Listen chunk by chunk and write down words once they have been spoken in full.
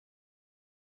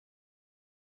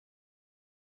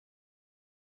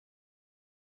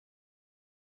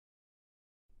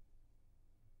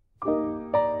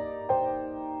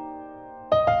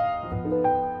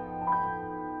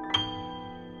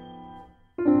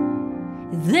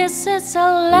This is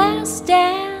our last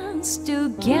dance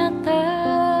together.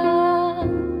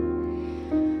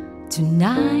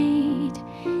 Tonight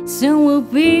soon will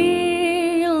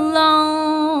be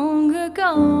long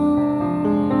ago.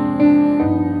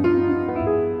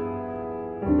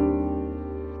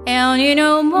 And you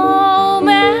know,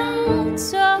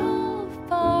 moments of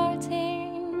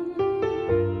parting,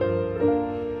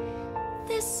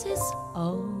 this is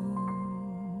all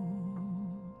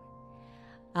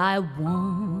I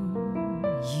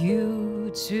want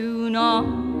you to know.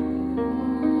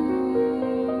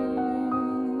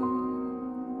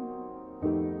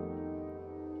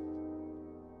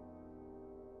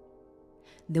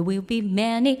 There will be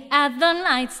many other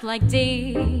nights like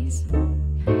this,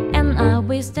 and I'll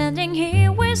be standing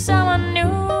here with someone new.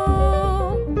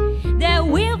 There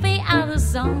will be other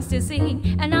songs to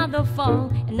sing, another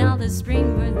fall, another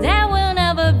spring, but there will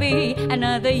never be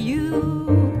another you.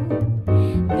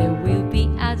 There will be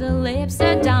other lips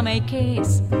that I may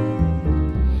kiss,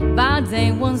 but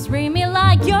they won't scream me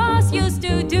like yours used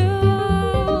to do.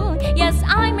 Yes,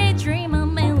 I may dream a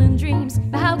million dreams,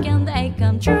 but how can they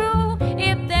come true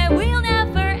if there will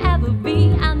never ever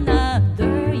be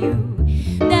another you?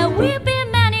 There will be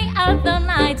many other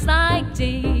nights like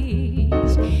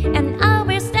this, and I'll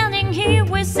be standing here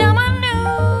with someone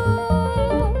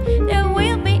new. There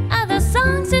will be other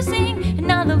songs to sing,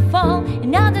 another fall,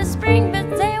 another spring, but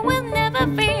there will never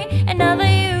be another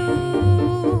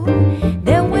you.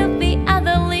 There will be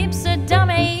other lips that I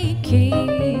may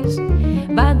kiss,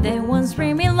 but they won't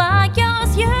scream me like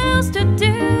yours used to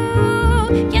do.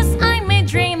 Yes, I may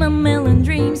dream a million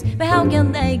dreams, but how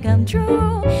can they come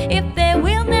true if there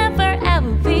will never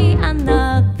ever be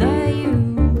another you?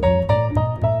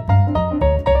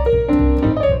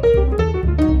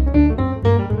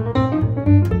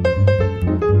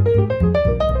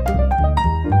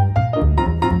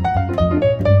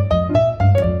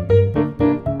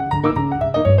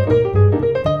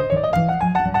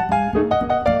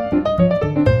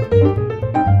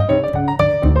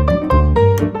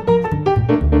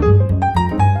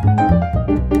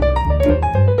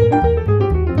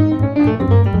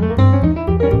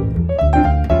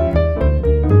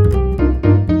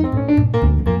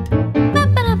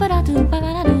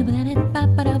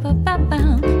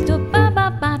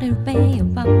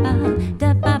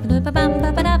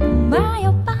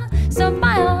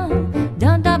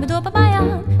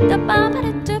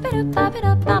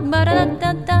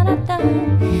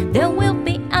 There will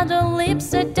be other lips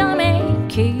that I may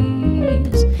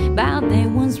kiss, but they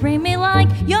won't scream me like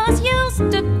yours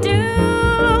used to do.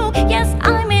 Yes,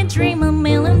 I may dream a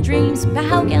million dreams, but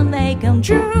how can they come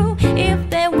true if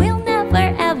there will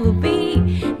never ever be,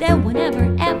 there will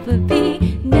never ever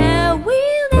be, there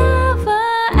will never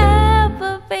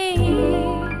ever be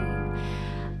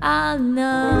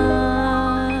another.